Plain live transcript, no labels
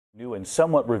New and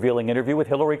somewhat revealing interview with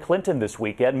Hilary Clinton this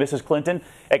weekend. Mrs. Clinton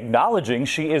acknowledging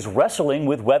she is wrestling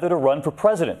with whether to run for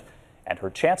president. And her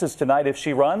chances tonight if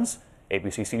she runs?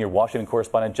 ABC senior Washington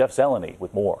correspondent Jeff Zeleny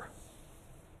with more.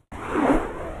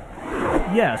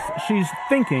 Yes, she's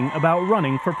thinking about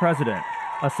running for president.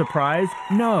 A surprise?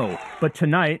 No. But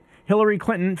tonight, Hilary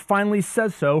Clinton finally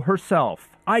says so herself.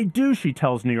 I do, she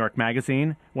tells New York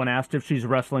Magazine when asked if she's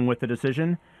wrestling with the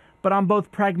decision. But I'm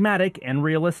both pragmatic and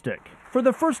realistic. For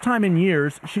the first time in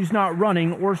years, she's not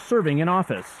running or serving in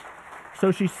office. So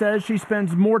she says she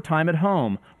spends more time at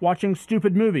home, watching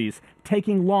stupid movies,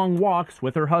 taking long walks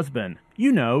with her husband.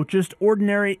 You know, just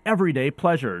ordinary, everyday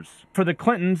pleasures. For the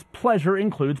Clintons, pleasure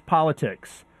includes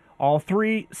politics. All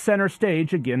three center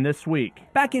stage again this week.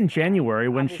 Back in January,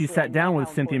 when she sat down with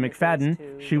Cynthia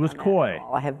McFadden, she was coy.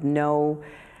 I have no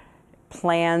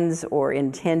plans or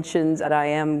intentions that I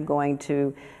am going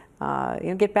to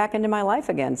get back into my life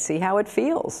again, see how it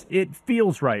feels. It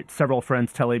feels right, several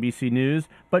friends tell ABC News,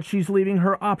 but she's leaving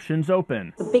her options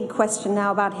open. The big question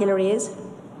now about Hilary is,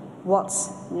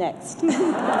 what's next?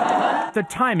 The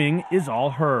timing is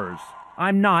all hers.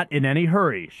 I'm not in any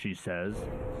hurry, she says.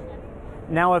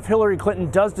 Now, if Hillary Clinton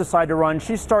does decide to run,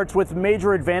 she starts with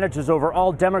major advantages over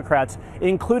all Democrats,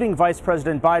 including Vice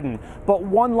President Biden. But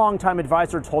one longtime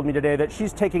advisor told me today that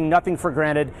she's taking nothing for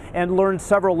granted and learned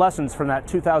several lessons from that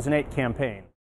 2008 campaign.